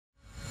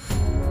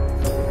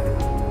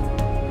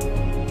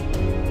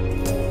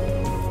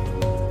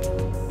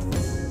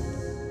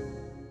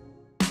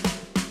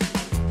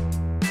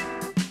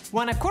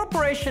When a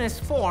corporation is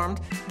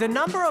formed, the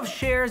number of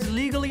shares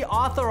legally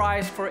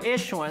authorized for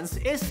issuance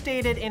is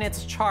stated in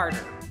its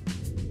charter.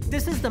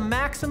 This is the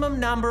maximum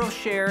number of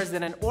shares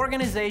that an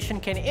organization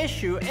can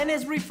issue and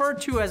is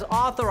referred to as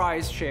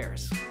authorized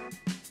shares.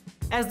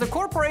 As the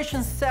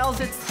corporation sells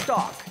its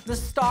stock, the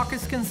stock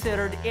is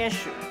considered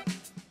issued.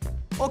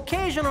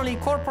 Occasionally,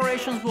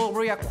 corporations will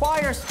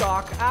reacquire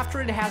stock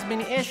after it has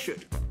been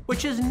issued,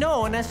 which is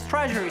known as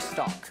treasury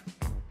stock.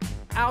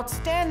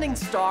 Outstanding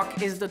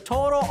stock is the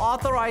total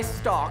authorized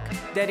stock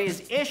that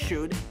is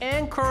issued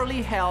and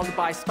currently held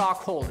by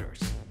stockholders.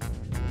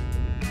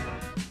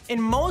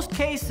 In most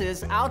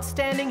cases,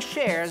 outstanding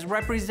shares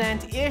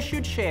represent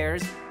issued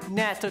shares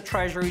net of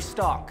treasury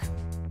stock.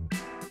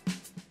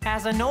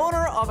 As an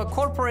owner of a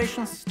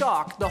corporation's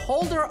stock, the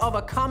holder of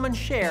a common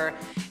share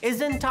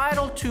is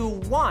entitled to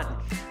 1.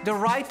 The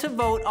right to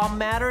vote on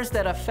matters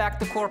that affect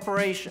the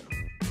corporation.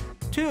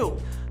 2.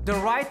 The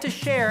right to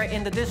share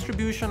in the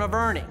distribution of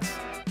earnings.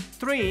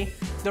 3.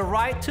 The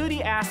right to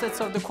the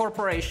assets of the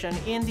corporation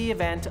in the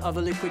event of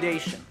a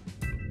liquidation.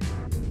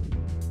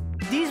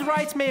 These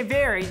rights may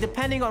vary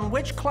depending on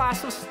which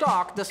class of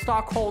stock the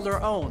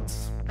stockholder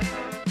owns.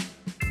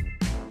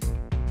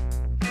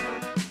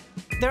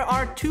 There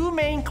are two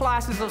main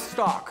classes of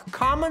stock: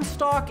 common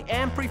stock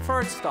and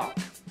preferred stock.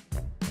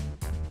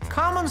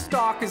 Common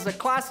stock is a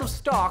class of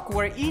stock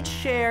where each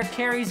share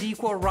carries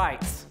equal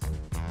rights.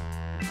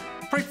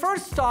 Preferred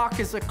stock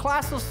is a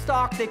class of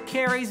stock that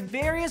carries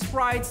various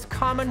rights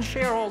common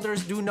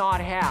shareholders do not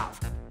have,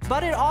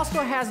 but it also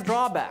has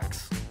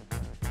drawbacks.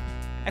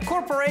 A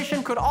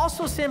corporation could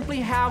also simply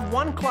have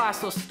one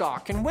class of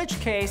stock, in which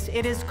case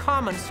it is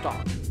common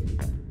stock.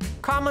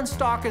 Common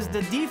stock is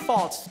the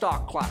default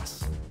stock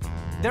class.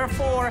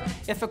 Therefore,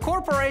 if a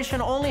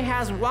corporation only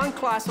has one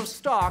class of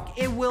stock,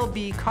 it will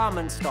be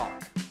common stock.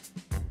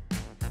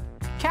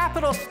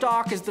 Capital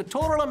stock is the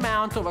total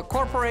amount of a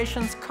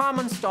corporation's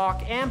common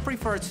stock and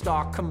preferred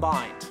stock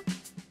combined.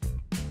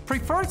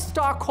 Preferred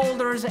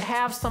stockholders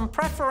have some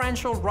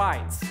preferential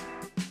rights.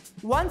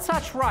 One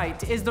such right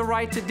is the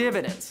right to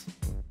dividends.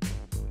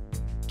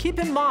 Keep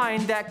in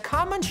mind that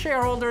common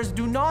shareholders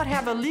do not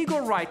have a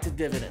legal right to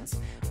dividends,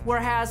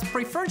 whereas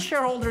preferred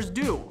shareholders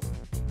do.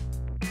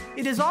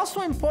 It is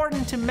also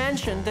important to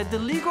mention that the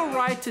legal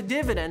right to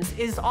dividends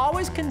is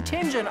always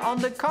contingent on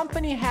the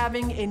company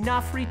having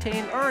enough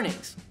retained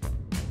earnings.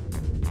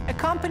 A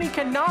company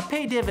cannot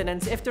pay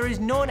dividends if there is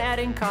no net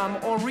income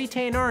or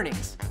retained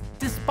earnings,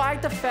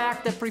 despite the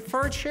fact that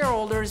preferred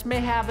shareholders may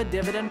have a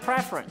dividend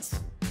preference.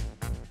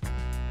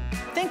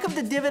 Think of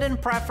the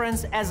dividend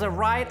preference as a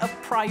right of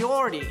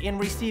priority in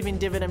receiving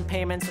dividend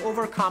payments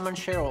over common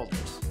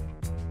shareholders.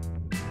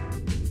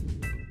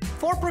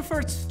 For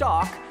preferred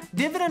stock,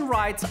 dividend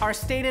rights are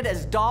stated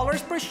as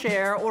dollars per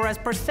share or as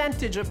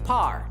percentage of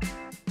par.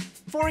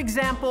 For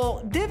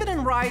example,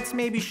 dividend rights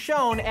may be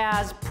shown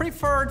as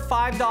preferred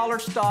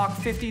 $5 stock,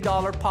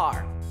 $50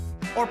 par,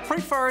 or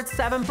preferred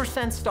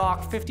 7%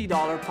 stock,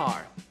 $50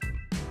 par.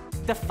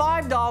 The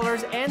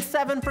 $5 and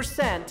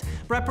 7%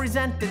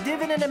 represent the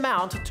dividend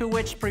amount to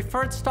which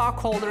preferred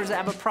stockholders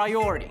have a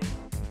priority.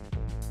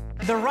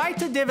 The right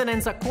to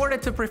dividends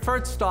accorded to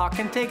preferred stock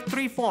can take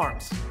three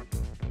forms.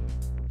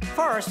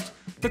 First,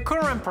 the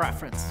current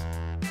preference.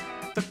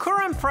 The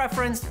current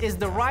preference is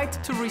the right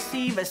to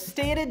receive a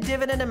stated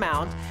dividend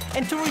amount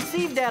and to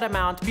receive that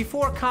amount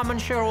before common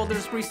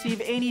shareholders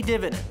receive any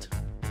dividend.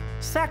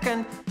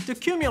 Second, the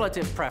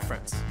cumulative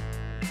preference.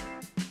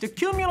 The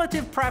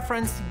cumulative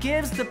preference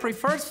gives the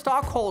preferred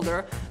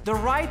stockholder the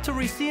right to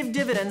receive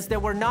dividends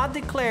that were not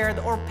declared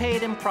or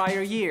paid in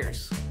prior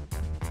years.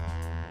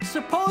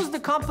 Suppose the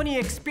company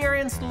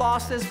experienced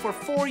losses for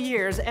 4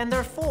 years and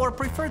therefore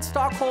preferred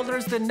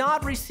stockholders did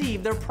not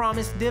receive their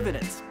promised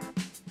dividends.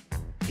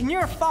 In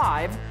year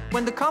 5,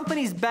 when the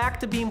company is back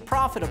to being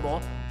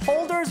profitable,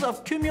 holders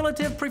of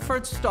cumulative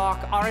preferred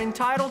stock are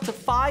entitled to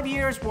 5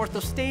 years' worth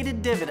of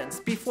stated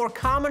dividends before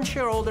common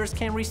shareholders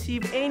can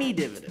receive any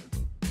dividend.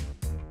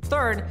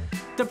 Third,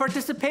 the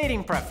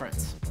participating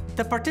preference.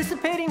 The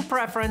participating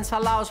preference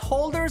allows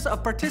holders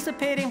of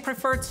participating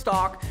preferred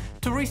stock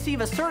to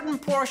receive a certain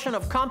portion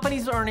of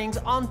company's earnings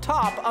on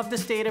top of the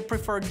stated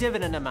preferred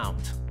dividend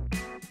amount.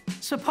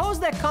 Suppose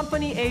that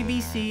company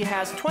ABC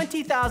has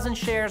 20,000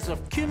 shares of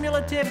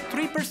cumulative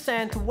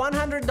 3%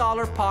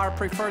 $100 par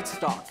preferred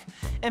stock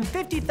and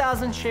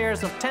 50,000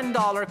 shares of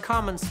 $10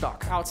 common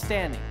stock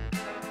outstanding.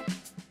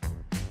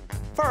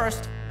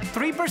 First,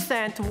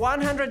 3%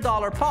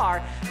 $100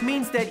 par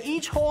means that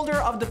each holder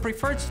of the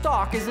preferred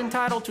stock is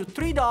entitled to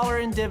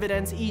 $3 in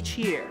dividends each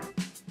year.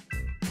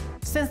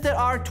 Since there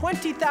are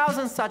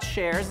 20,000 such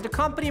shares, the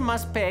company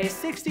must pay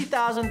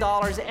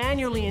 $60,000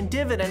 annually in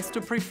dividends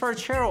to preferred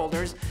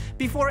shareholders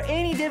before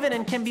any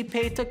dividend can be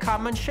paid to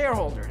common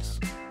shareholders.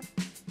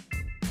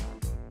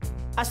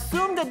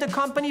 Assume that the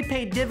company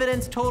paid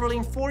dividends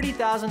totaling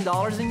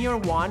 $40,000 in year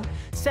 1,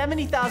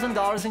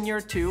 $70,000 in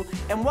year 2,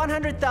 and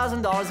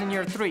 $100,000 in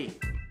year 3.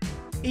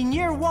 In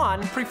year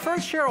 1,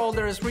 preferred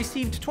shareholders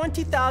received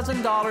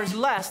 $20,000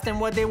 less than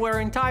what they were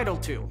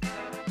entitled to.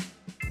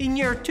 In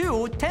year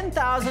 2,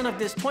 $10,000 of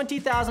this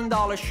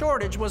 $20,000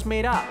 shortage was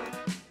made up.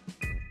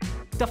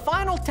 The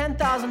final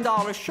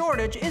 $10,000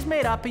 shortage is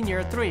made up in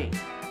year 3.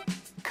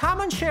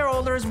 Common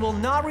shareholders will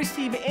not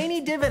receive any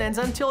dividends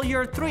until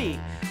year 3,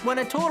 when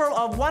a total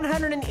of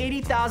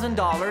 $180,000,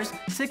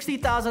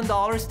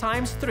 $60,000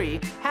 times 3,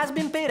 has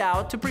been paid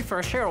out to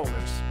preferred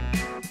shareholders.